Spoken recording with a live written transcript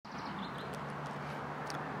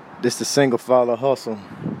This the Single Father Hustle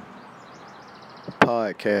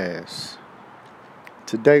podcast.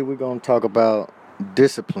 Today we're going to talk about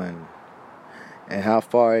discipline and how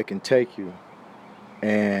far it can take you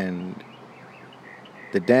and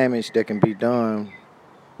the damage that can be done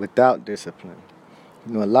without discipline.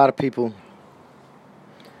 You know, a lot of people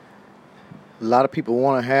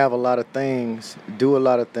want to have a lot of things, do a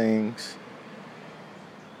lot of things.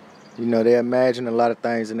 You know, they imagine a lot of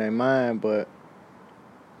things in their mind, but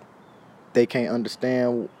they can't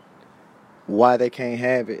understand why they can't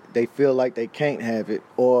have it. They feel like they can't have it.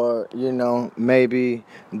 Or, you know, maybe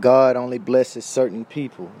God only blesses certain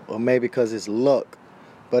people. Or maybe because it's luck.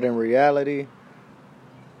 But in reality,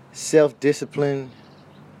 self-discipline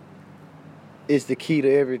is the key to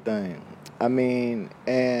everything. I mean,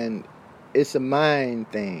 and it's a mind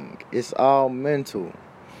thing. It's all mental.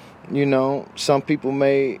 You know, some people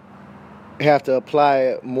may have to apply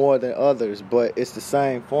it more than others, but it's the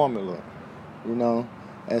same formula. You know,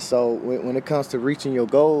 and so when it comes to reaching your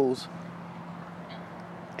goals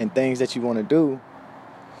and things that you want to do,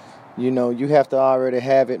 you know, you have to already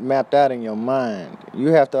have it mapped out in your mind. You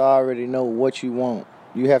have to already know what you want.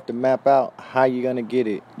 You have to map out how you're going to get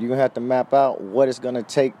it. You're going to have to map out what it's going to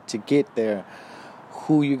take to get there,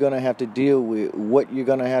 who you're going to have to deal with, what you're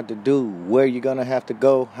going to have to do, where you're going to have to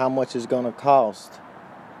go, how much it's going to cost.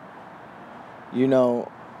 You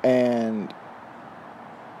know, and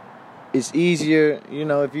it's easier, you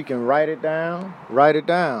know, if you can write it down.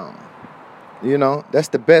 You know, that's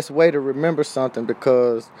the best way to remember something,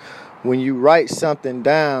 because when you write something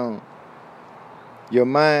down, your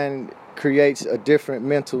mind creates a different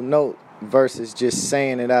mental note versus just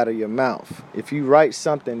saying it out of your mouth. If you write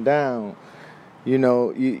something down, you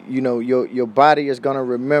know, your body is going to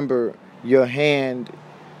remember your hand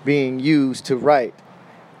being used to write.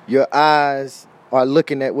 Your eyes are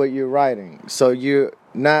looking at what you're writing. So you're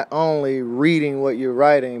not only reading what you're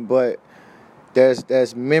writing, but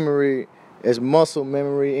there's memory, there's muscle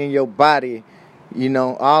memory in your body. You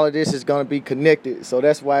know, all of this is going to be connected. So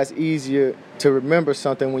that's why it's easier to remember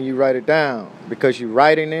something when you write it down, because you're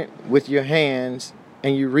writing it with your hands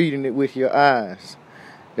and you're reading it with your eyes.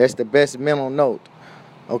 That's the best mental note.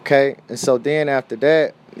 Okay? And so then after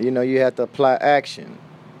that, you know, you have to apply action.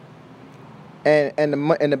 And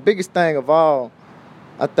the biggest thing of all,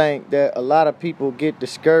 I think that a lot of people get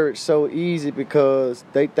discouraged so easy because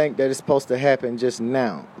they think that it's supposed to happen just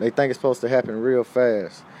now. They think it's supposed to happen real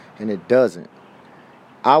fast, and it doesn't.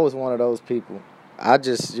 I was one of those people. I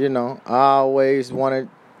just, you know, I always wanted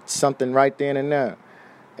something right then and there.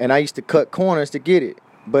 And I used to cut corners to get it.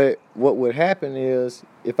 But what would happen is,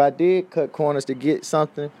 if I did cut corners to get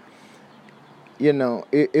something, you know,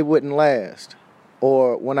 it wouldn't last.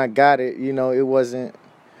 Or when I got it, you know, it wasn't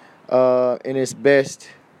in its best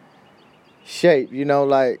shape, you know,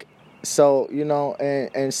 like, so, you know,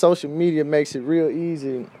 and social media makes it real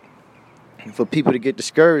easy for people to get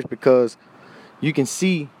discouraged, because you can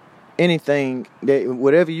see anything, that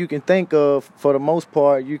whatever you can think of, for the most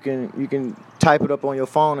part, you can type it up on your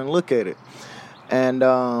phone and look at it. And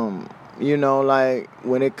you know, like,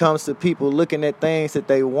 when it comes to people looking at things that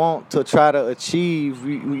they want to try to achieve,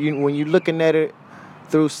 when you're looking at it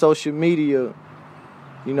through social media,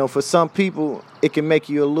 you know, for some people, it can make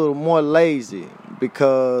you a little more lazy,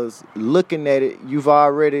 because looking at it, you've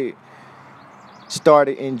already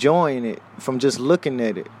started enjoying it from just looking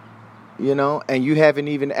at it, you know, and you haven't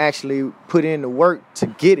even actually put in the work to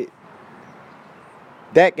get it.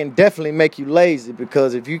 That can definitely make you lazy,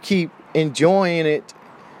 because if you keep enjoying it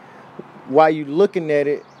while you're looking at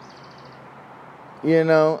it, you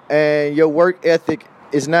know, and your work ethic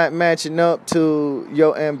is not matching up to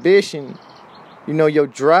your ambition, you know, your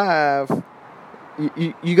drive,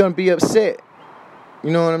 you're going to be upset. You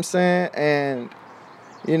know what I'm saying? And,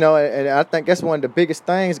 you know, and I think that's one of the biggest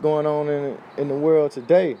things going on in the world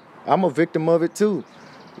today. I'm a victim of it too.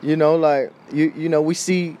 You know, like, you know, we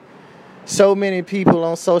see so many people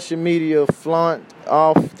on social media flaunt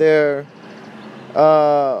off their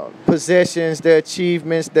possessions, their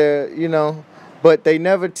achievements, their, you know, but they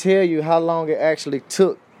never tell you how long it actually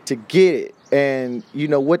took to get it. And, you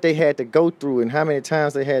know, what they had to go through, and how many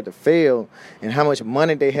times they had to fail, and how much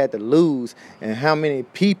money they had to lose, and how many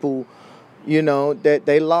people, you know, that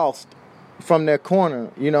they lost from their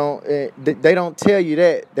corner. You know, they don't tell you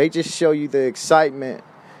that. They just show you the excitement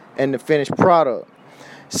and the finished product.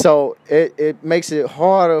 So it makes it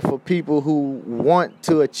harder for people who want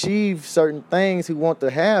to achieve certain things, who want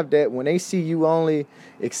to have that, when they see you only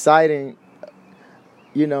exciting,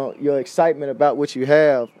 you know, your excitement about what you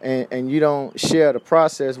have, and you don't share the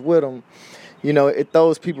process with them, you know, it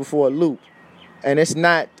throws people for a loop. And it's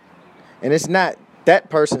not that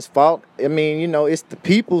person's fault. I mean, it's the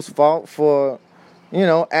people's fault for,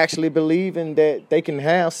 actually believing that they can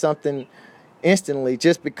have something instantly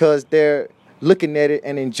just because they're looking at it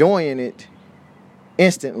and enjoying it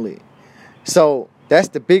instantly. So that's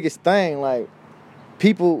the biggest thing. Like,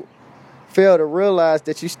 people fail to realize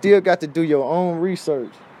that you still got to do your own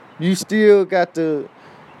research. You still got to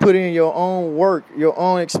put in your own work, your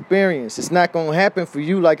own experience. It's not going to happen for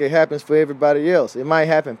you like it happens for everybody else. It might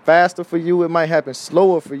happen faster for you. It might happen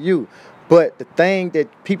slower for you. But the thing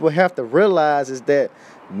that people have to realize is that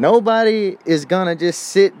nobody is going to just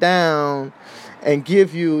sit down and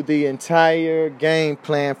give you the entire game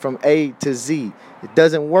plan from A to Z. It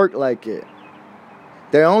doesn't work like it.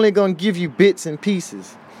 They're only going to give you bits and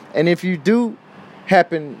pieces. And if you do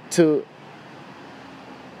happen to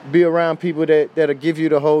be around people that'll give you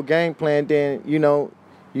the whole game plan, then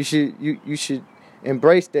you should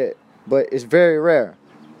embrace that. But it's very rare,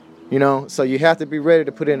 so you have to be ready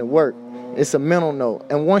to put in the work. It's a mental note.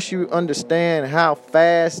 And once you understand how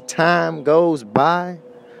fast time goes by,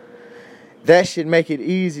 that should make it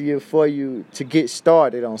easier for you to get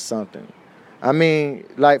started on something. I mean,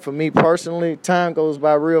 like for me personally, time goes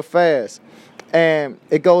by real fast. And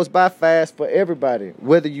it goes by fast for everybody,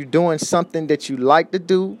 whether you're doing something that you like to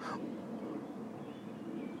do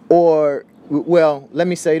or, well, let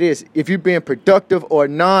me say this. If you're being productive or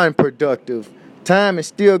non-productive, time is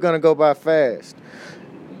still going to go by fast.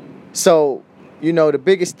 So, the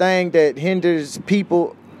biggest thing that hinders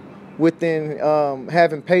people within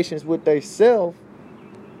having patience with themselves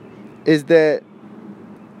is that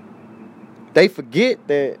they forget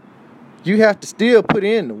that you have to still put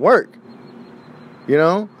in the work.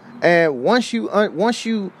 And once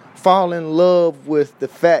you fall in love with the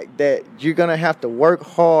fact that you're going to have to work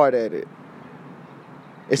hard at it,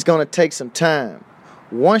 it's going to take some time.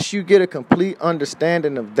 Once you get a complete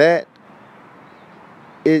understanding of that,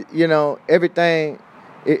 everything,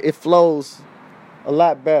 it flows a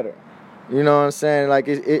lot better. You know what I'm saying? Like,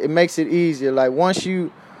 it makes it easier. Like, once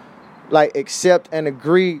you, accept and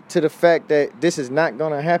agree to the fact that this is not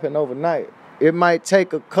going to happen overnight, it might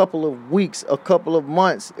take a couple of weeks, a couple of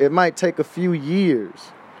months. It might take a few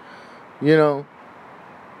years. You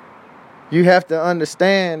have to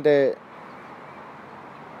understand that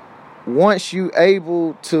once you're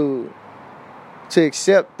able to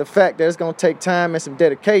accept the fact that it's going to take time and some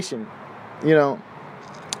dedication,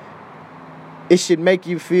 it should make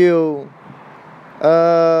you feel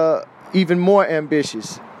even more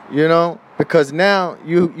ambitious, because now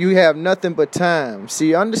you have nothing but time.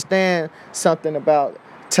 See, understand something about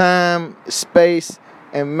time, space,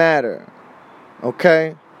 and matter,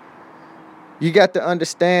 okay? You got to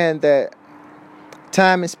understand that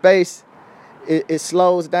time and space, it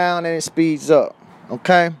slows down and it speeds up,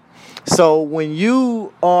 okay? So when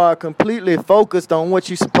you are completely focused on what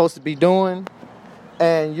you're supposed to be doing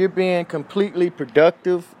and you're being completely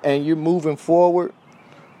productive and you're moving forward,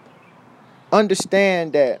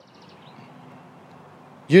 understand that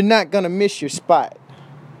you're not going to miss your spot.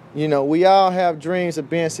 We all have dreams of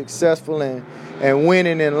being successful and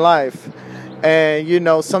winning in life.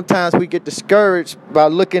 And, sometimes we get discouraged by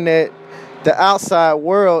looking at the outside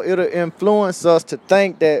world. It'll influence us to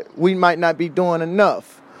think that we might not be doing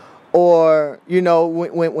enough. Or,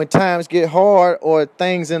 when times get hard or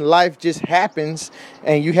things in life just happens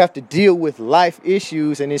and you have to deal with life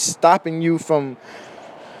issues and it's stopping you from,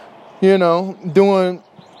 doing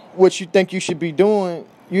what you think you should be doing,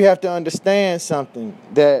 you have to understand something,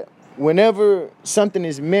 that whenever something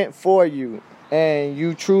is meant for you and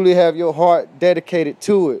you truly have your heart dedicated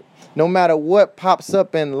to it, no matter what pops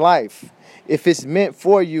up in life, if it's meant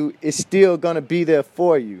for you, it's still going to be there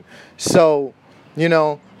for you. So,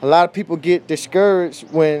 a lot of people get discouraged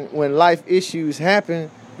when life issues happen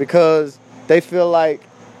because they feel like,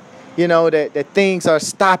 that things are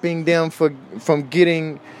stopping them from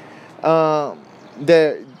getting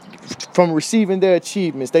from receiving their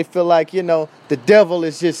achievements. They feel like, the devil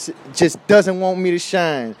is just doesn't want me to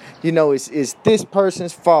shine. It's this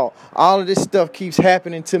person's fault. All of this stuff keeps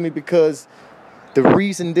happening to me because the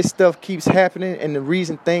reason this stuff keeps happening and the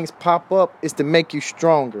reason things pop up is to make you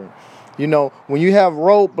stronger. When you have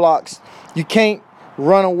roadblocks, you can't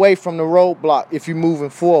run away from the roadblock if you're moving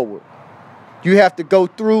forward. You have to go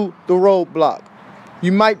through the roadblock.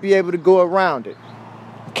 You might be able to go around it.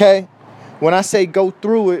 Okay? When I say go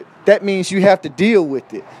through it, that means you have to deal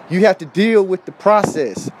with it. You have to deal with the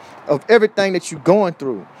process of everything that you're going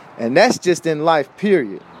through. And that's just in life,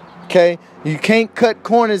 period. Okay? You can't cut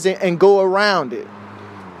corners and go around it.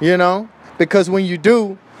 Because when you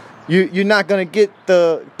do, you're not going to get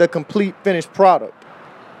the complete finished product.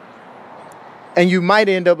 and you might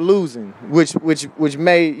end up losing, which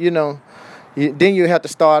may, then you have to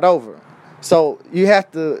start over. So you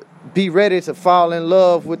have to be ready to fall in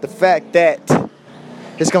love with the fact that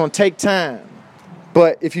it's going to take time.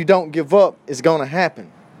 But if you don't give up, it's going to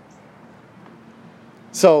happen.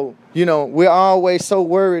 So, we're always so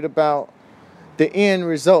worried about the end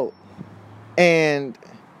result. And,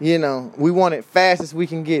 we want it fast as we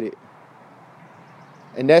can get it.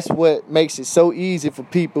 And that's what makes it so easy for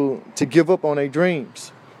people to give up on their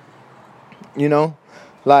dreams.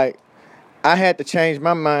 Like, I had to change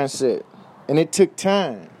my mindset. And it took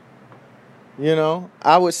time.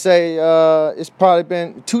 I would say it's probably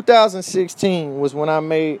been 2016 was when I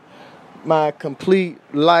made my complete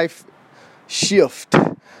life shift.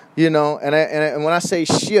 And when I say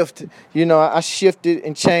shift, I shifted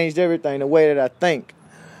and changed everything. The way that I think,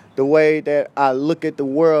 the way that I look at the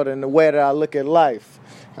world, and the way that I look at life.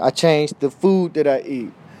 I changed the food that I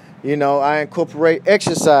eat. I incorporate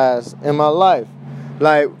exercise in my life.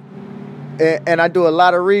 And I do a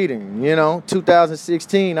lot of reading.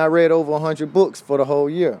 2016, I read over 100 books for the whole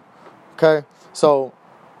year. Okay? So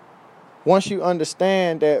once you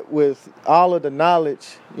understand that with all of the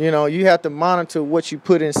knowledge, you have to monitor what you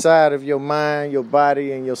put inside of your mind, your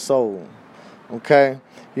body, and your soul. Okay?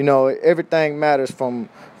 Everything matters from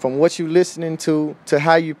what you're listening to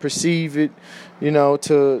how you perceive it,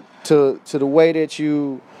 to the way that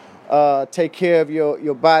you take care of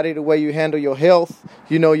your body, the way you handle your health,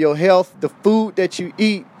 your health, the food that you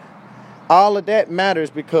eat, all of that matters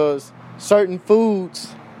because certain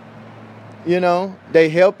foods, they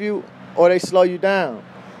help you or they slow you down.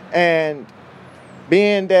 And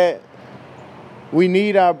being that we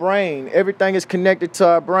need our brain, everything is connected to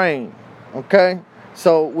our brain, okay?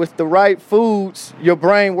 So with the right foods, your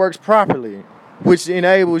brain works properly, which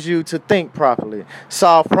enables you to think properly,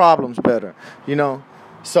 solve problems better,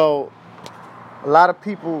 So a lot of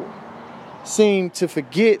people seem to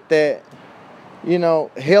forget that,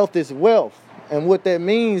 health is wealth. And what that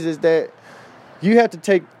means is that you have to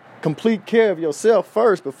take complete care of yourself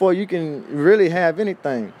first before you can really have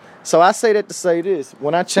anything. So I say that to say this.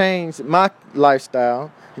 When I changed my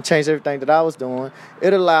lifestyle and changed everything that I was doing,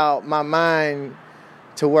 it allowed my mind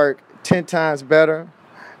to work 10 times better.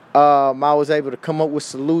 I was able to come up with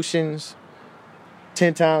solutions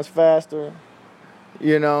 10 times faster.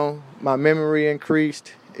 My memory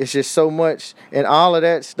increased. It's just so much. And all of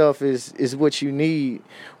that stuff is what you need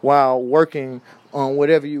while working on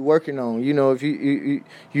whatever you're working on. If you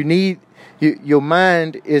need, your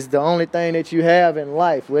mind is the only thing that you have in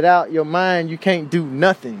life. Without your mind, you can't do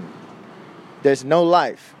nothing. There's no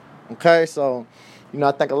life. Okay? So,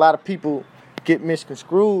 I think a lot of people get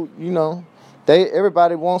misconstrued.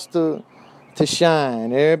 Everybody wants to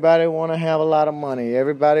shine. Everybody want to have a lot of money.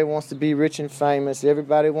 Everybody wants to be rich and famous.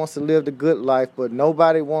 Everybody wants to live the good life, but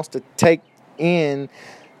nobody wants to take in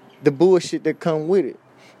the bullshit that come with it.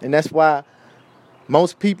 And that's why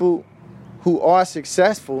most people who are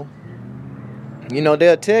successful,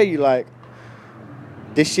 they'll tell you like,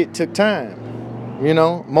 this shit took time.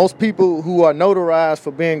 Most people who are notarized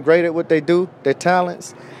for being great at what they do, their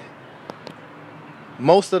talents,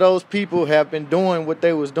 most of those people have been doing what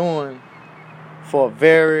they was doing for a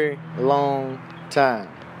very long time.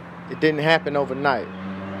 It didn't happen overnight.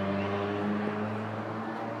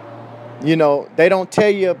 They don't tell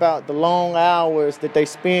you about the long hours that they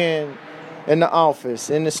spend in the office,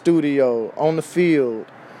 in the studio, on the field.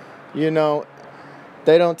 They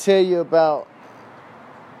don't tell you about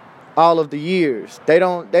all of the years. They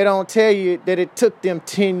don't tell you that it took them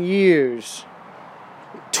 10 years,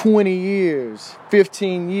 20 years,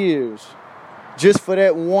 15 years just for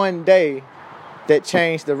that one day that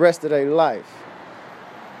changed the rest of their life.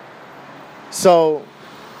 So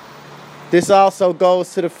this also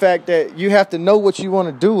goes to the fact that you have to know what you want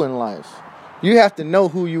to do in life. You have to know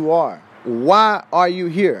who you are. Why are you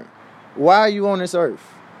here? Why are you on this earth?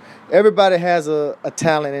 Everybody has a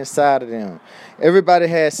talent inside of them. Everybody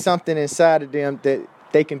has something inside of them that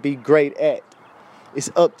they can be great at. It's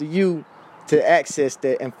up to you to access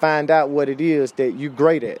that and find out what it is that you're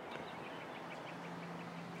great at.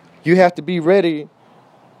 You have to be ready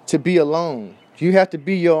to be alone. You have to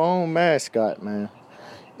be your own mascot, man.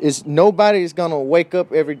 Nobody's going to wake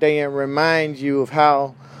up every day and remind you of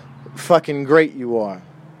how fucking great you are.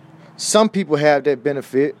 Some people have that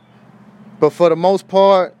benefit, but for the most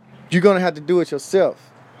part, you're going to have to do it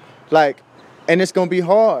yourself. And it's going to be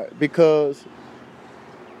hard because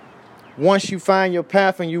once you find your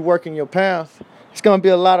path and you work in your path, it's going to be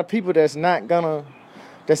a lot of people that's not going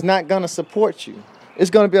to support you. It's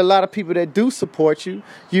going to be a lot of people that do support you.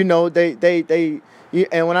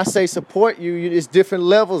 And when I say support you, it's different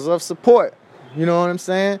levels of support. You know what I'm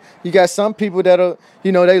saying? You got some people that are,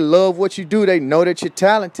 they love what you do. They know that you're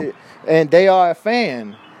talented, and they are a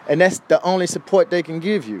fan. And that's the only support they can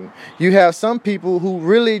give you. You have some people who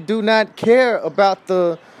really do not care about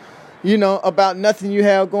about nothing you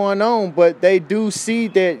have going on, but they do see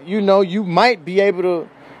that, you might be able to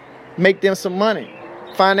make them some money,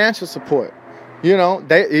 financial support.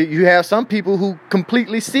 You have some people who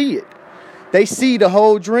completely see it. They see the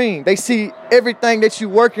whole dream. They see everything that you're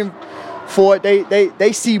working for.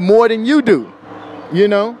 They see more than you do.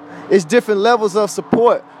 It's different levels of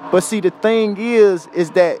support. But see, the thing is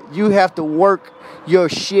that you have to work your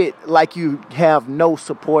shit like you have no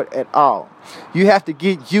support at all. You have to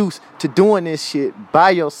get used to doing this shit by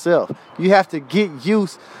yourself. You have to get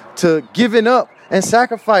used to giving up and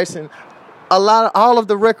sacrificing all of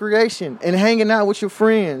the recreation and hanging out with your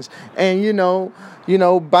friends and,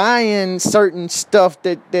 buying certain stuff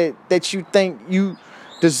that you think you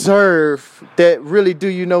deserve that really do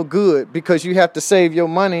you no good, because you have to save your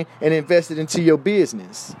money and invest it into your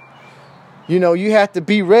business. You have to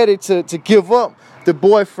be ready to give up the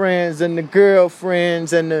boyfriends and the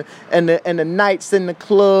girlfriends and the nights in the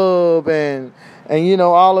club and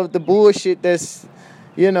all of the bullshit that's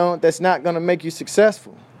not gonna make you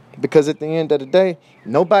successful. Because at the end of the day,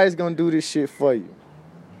 nobody's gonna do this shit for you.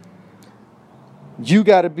 You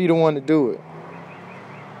gotta be the one to do it.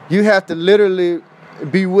 You have to literally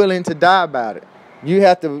be willing to die about it. You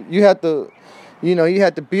have to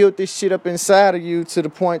build this shit up inside of you to the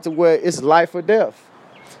point to where it's life or death.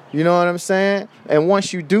 You know what I'm saying? And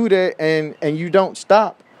once you do that and you don't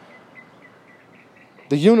stop,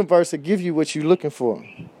 the universe will give you what you're looking for.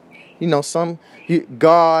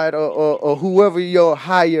 God or whoever your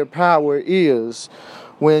higher power is,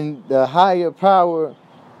 when the higher power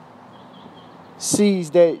sees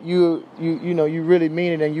that you really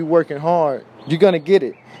mean it and you working hard, you're gonna get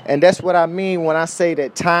it. And that's what I mean when I say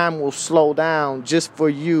that time will slow down just for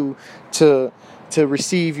you to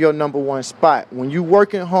receive your number one spot. When you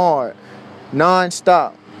working hard,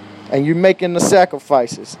 nonstop, and you're making the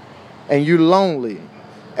sacrifices, and you're lonely,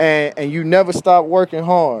 and you never stop working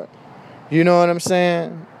hard. You know what I'm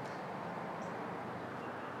saying?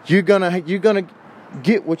 You're gonna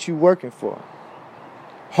get what you're working for.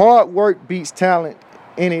 Hard work beats talent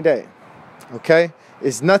any day. Okay?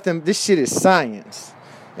 It's nothing. This shit is science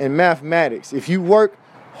and mathematics. If you work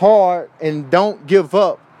hard and don't give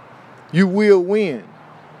up, you will win.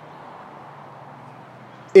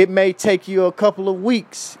 It may take you a couple of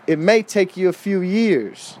weeks. It may take you a few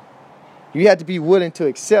years. You have to be willing to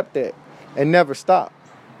accept that and never stop.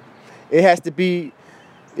 It has to be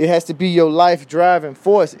your life driving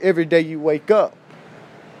force every day you wake up,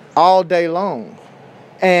 all day long.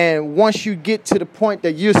 And once you get to the point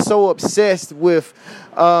that you're so obsessed with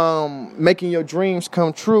making your dreams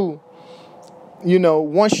come true,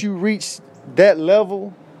 once you reach that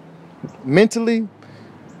level mentally,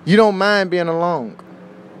 you don't mind being alone.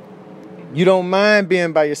 You don't mind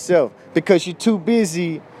being by yourself because you're too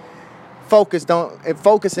busy focusing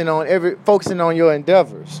on your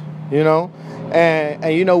endeavors.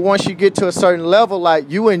 And once you get to a certain level, like,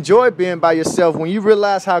 you enjoy being by yourself when you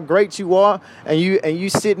realize how great you are, and you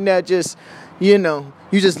sitting there just, you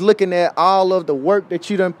just looking at all of the work that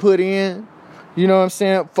you done put in, you know what I'm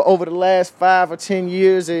saying, for over the last 5 or 10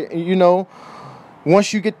 years, and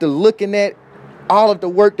once you get to looking at all of the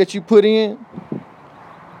work that you put in,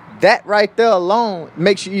 that right there alone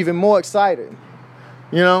makes you even more excited.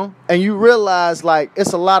 And you realize, like,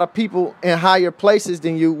 it's a lot of people in higher places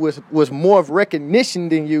than you with more of recognition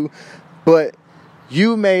than you, but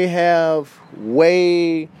you may have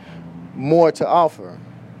way more to offer,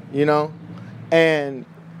 and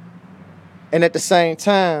at the same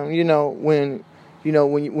time, when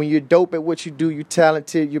you're dope at what you do, you're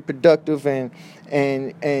talented, you're productive, and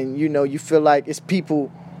you feel like it's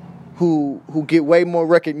people who get way more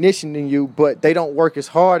recognition than you, but they don't work as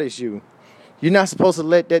hard as you. You're not supposed to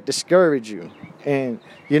let that discourage you. And,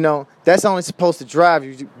 that's only supposed to drive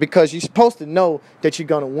you, because you're supposed to know that you're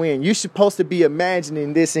going to win. You're supposed to be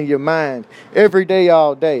imagining this in your mind every day,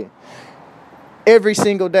 all day, every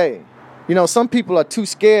single day. Some people are too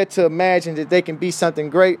scared to imagine that they can be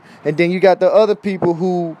something great. And then you got the other people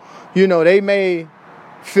who, they may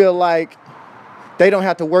feel like they don't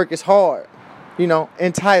have to work as hard,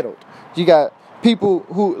 entitled. You got people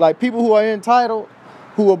who are entitled,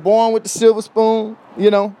 who are born with the silver spoon,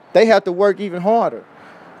 they have to work even harder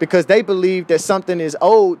because they believe that something is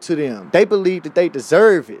owed to them. They believe that they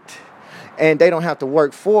deserve it and they don't have to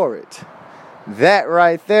work for it. That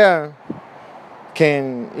right there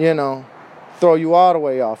can, throw you all the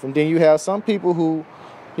way off. And then you have some people who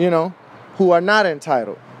are not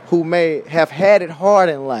entitled, who may have had it hard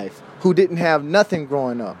in life, who didn't have nothing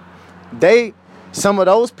growing up. Some of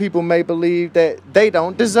those people may believe that they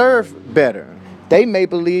don't deserve better. They may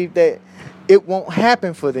believe that it won't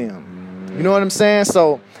happen for them. You know what I'm saying?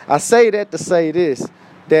 So I say that to say this,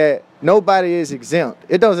 that nobody is exempt.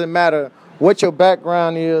 It doesn't matter what your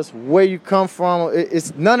background is, where you come from.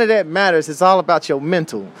 It's none of that matters. It's all about your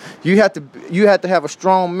mental. You have to have a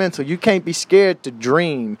strong mental. You can't be scared to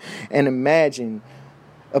dream and imagine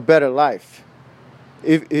a better life.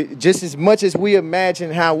 Just as much as we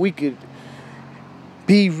imagine how we could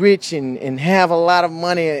be rich and have a lot of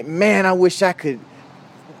money, and man, I wish I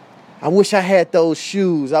had those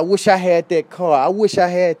shoes. I wish I had that car. I wish I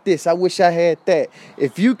had this. I wish I had that.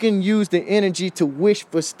 If you can use the energy to wish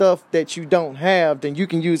for stuff that you don't have, then you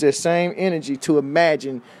can use that same energy to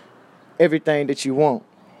imagine everything that you want.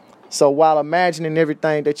 So while imagining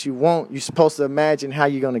everything that you want, you're supposed to imagine how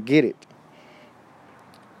you're going to get it.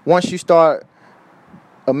 Once you start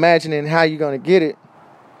imagining how you're going to get it,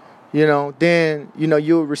 then,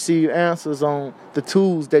 you'll receive answers on the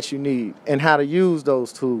tools that you need and how to use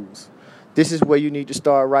those tools. This is where you need to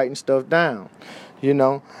start writing stuff down.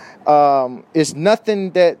 It's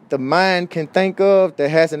nothing that the mind can think of that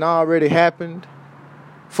hasn't already happened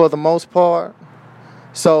for the most part.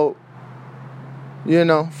 So,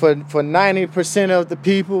 for 90% of the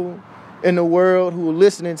people in the world who are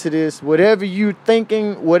listening to this, whatever you're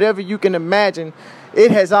thinking, whatever you can imagine,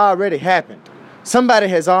 it has already happened. Somebody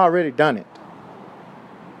has already done it.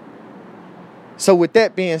 So with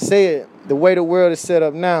that being said, the way the world is set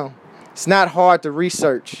up now, it's not hard to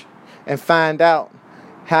research and find out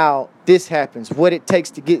how this happens, what it takes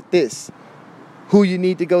to get this, who you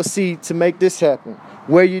need to go see to make this happen,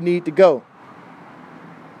 where you need to go.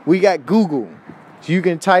 We got Google. So you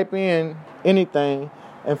can type in anything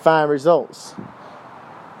and find results.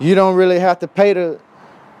 You don't really have to pay to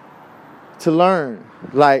learn.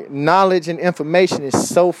 Like, knowledge and information is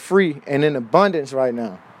so free and in abundance right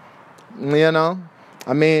now.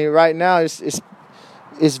 Right now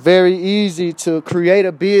it's very easy to create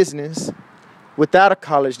a business without a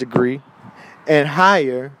college degree and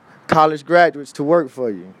hire college graduates to work for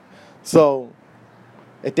you. So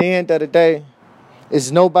at the end of the day, it's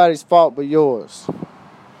nobody's fault but yours.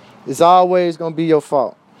 It's always going to be your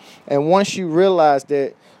fault. And once you realize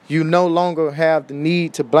that, you no longer have the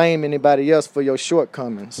need to blame anybody else for your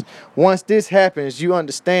shortcomings. Once this happens, you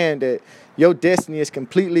understand that your destiny is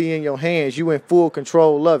completely in your hands. You're in full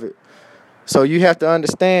control of it. So you have to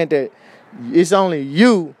understand that it's only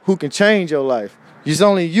you who can change your life. It's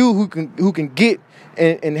only you who can get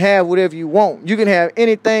and have whatever you want. You can have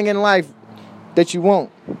anything in life that you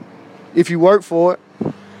want if you work for it.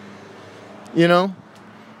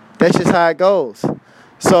 That's just how it goes.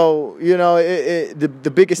 So,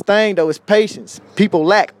 the biggest thing, though, is patience. People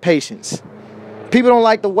lack patience. People don't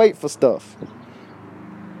like to wait for stuff.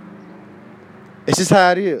 It's just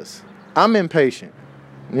how it is. I'm impatient,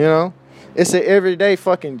 It's an everyday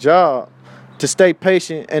fucking job to stay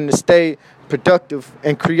patient and to stay productive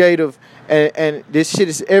and creative. And this shit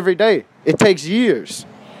is every day. It takes years.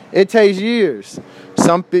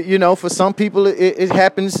 For some people, it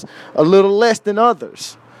happens a little less than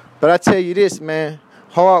others. But I tell you this, man.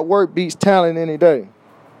 Hard work beats talent any day.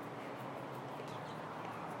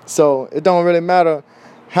 So it don't really matter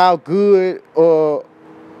how good or,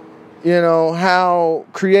 how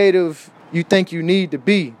creative you think you need to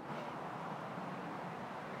be.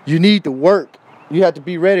 You need to work. You have to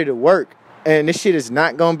be ready to work. And this shit is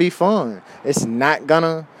not going to be fun. It's not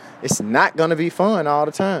going to be fun all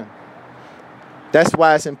the time. That's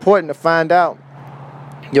why it's important to find out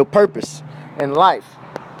your purpose in life.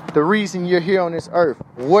 The reason you're here on this earth.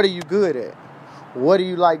 What are you good at? What do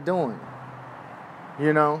you like doing?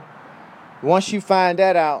 Once you find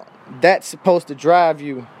that out, that's supposed to drive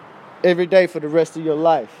you every day for the rest of your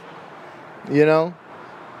life. And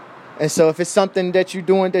so if it's something that you're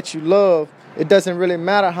doing that you love, it doesn't really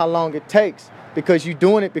matter how long it takes because you're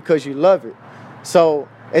doing it because you love it. So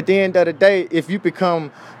at the end of the day, if you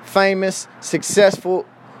become famous, successful,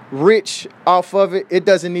 rich off of it, it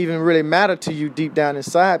doesn't even really matter to you deep down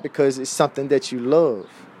inside because it's something that you love.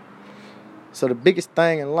 So the biggest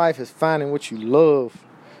thing in life is finding what you love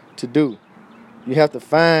to do. You have to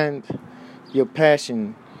find your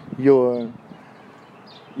passion, your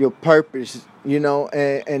purpose,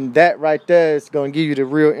 and that right there is going to give you the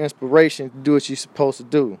real inspiration to do what you're supposed to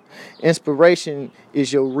do. Inspiration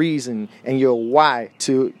is your reason and your why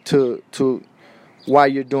to why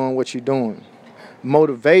you're doing what you're doing.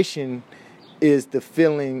 Motivation is the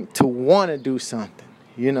feeling to want to do something.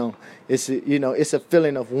 It's a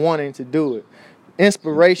feeling of wanting to do it.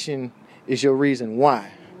 Inspiration is your reason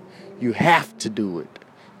why. You have to do it.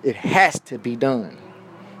 It has to be done.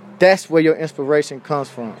 That's where your inspiration comes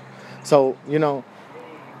from. So,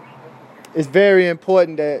 it's very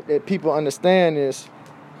important that people understand this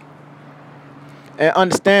and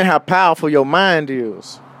understand how powerful your mind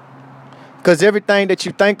is. Because everything that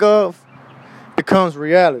you think of becomes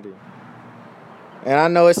reality. And I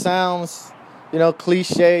know it sounds,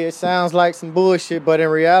 cliche. It sounds like some bullshit, but in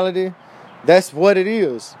reality, that's what it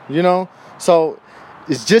is, So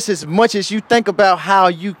it's just as much as you think about how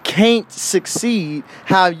you can't succeed,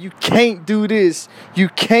 how you can't do this, you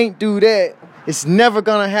can't do that, it's never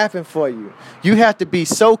going to happen for you. You have to be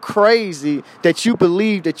so crazy that you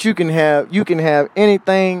believe that you can have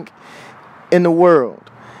anything in the world.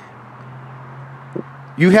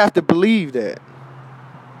 You have to believe that.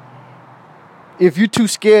 If you're too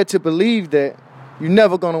scared to believe that, you're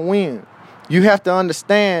never going to win. You have to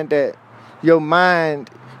understand that your mind,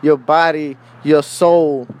 your body, your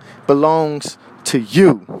soul belongs to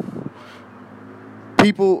you.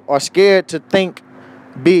 People are scared to think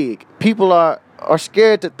big. People are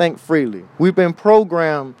scared to think freely. We've been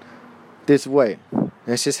programmed this way.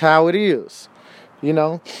 That's just how it is.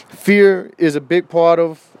 Fear is a big part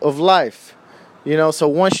of life. So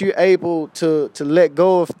once you're able to let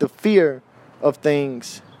go of the fear of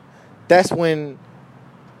things, that's when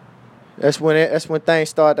things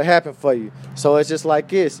start to happen for you. So it's just like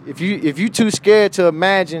this. If you too scared to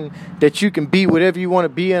imagine that you can be whatever you want to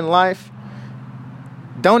be in life,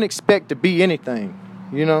 don't expect to be anything.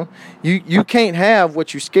 You can't have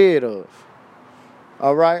what you're scared of.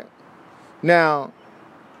 All right? Now,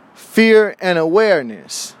 fear and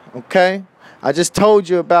awareness, okay? I just told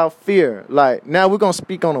you about fear. Like, now we're going to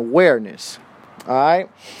speak on awareness. All right?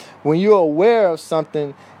 When you're aware of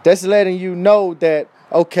something, that's letting you know that,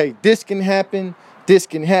 okay, this can happen, this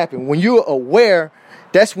can happen. When you're aware,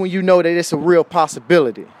 that's when you know that it's a real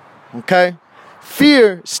possibility. Okay?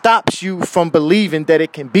 Fear stops you from believing that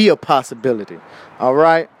it can be a possibility. All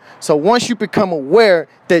right? So once you become aware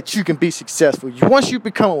that you can be successful, once you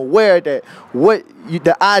become aware that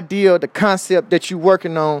the idea, the concept that you're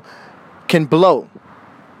working on can blow.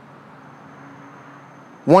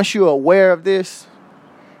 Once you're aware of this,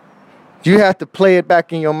 you have to play it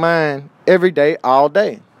back in your mind every day, all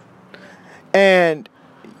day. And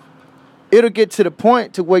it'll get to the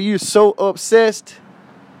point to where you're so obsessed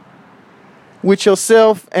with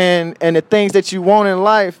yourself and the things that you want in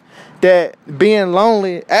life that being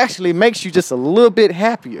lonely actually makes you just a little bit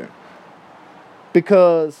happier.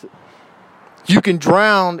 Because you can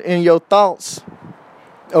drown in your thoughts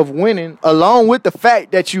of winning, along with the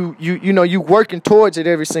fact that you working towards it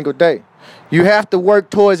every single day. You have to work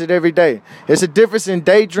towards it every day. There's a difference in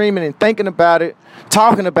daydreaming and thinking about it,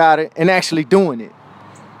 talking about it, and actually doing it.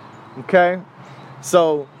 Okay?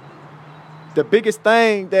 So, the biggest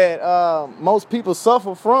thing that most people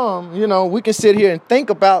suffer from, we can sit here and think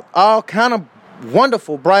about all kind of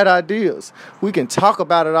wonderful, bright ideas. We can talk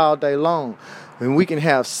about it all day long. And we can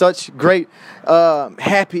have such great,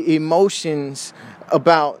 happy emotions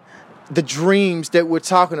about the dreams that we're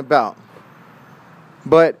talking about.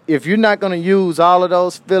 But if you're not going to use all of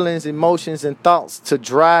those feelings, emotions, and thoughts to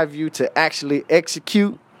drive you to actually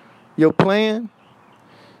execute your plan,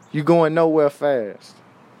 you're going nowhere fast.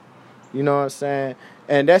 You know what I'm saying?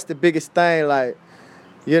 And that's the biggest thing. Like,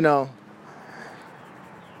 you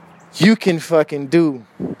can fucking do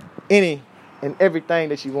any and everything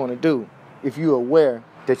that you want to do if you're aware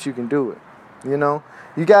that you can do it.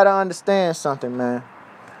 You got to understand something, man.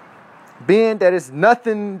 Being that it's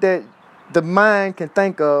nothing that the mind can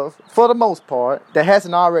think of, for the most part, that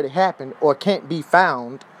hasn't already happened or can't be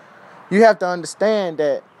found, you have to understand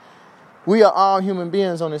that we are all human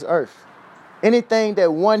beings on this earth. Anything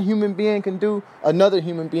that one human being can do, another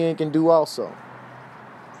human being can do also.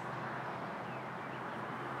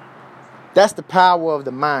 That's the power of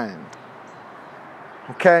the mind.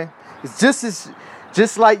 Okay? It's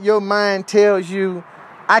just like your mind tells you,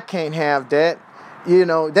 I can't have that.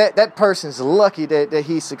 That person's lucky that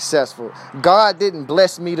he's successful. God didn't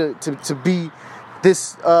bless me to be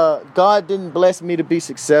this. God didn't bless me to be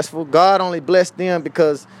successful. God only blessed them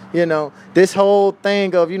because, this whole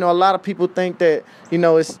thing of, a lot of people think that,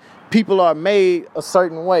 it's people are made a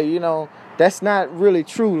certain way. That's not really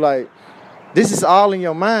true. Like, this is all in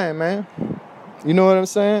your mind, man. You know what I'm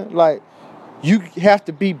saying? Like, you have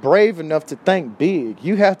to be brave enough to think big.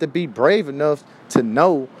 You have to be brave enough to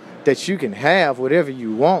know that you can have whatever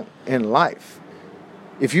you want in life.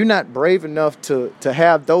 If you're not brave enough to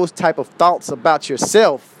have those type of thoughts about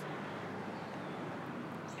yourself,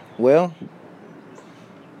 well,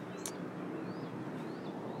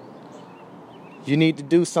 you need to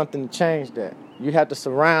do something to change that. You have to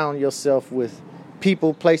surround yourself with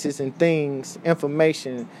people, places, and things,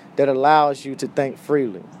 information that allows you to think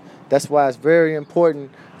freely. That's why it's very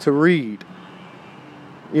important to read.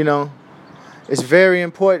 You know, it's very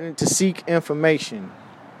important to seek information.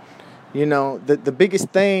 You know, the biggest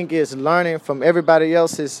thing is learning from everybody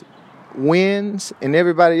else's wins and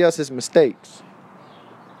everybody else's mistakes.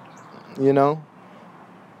 You know?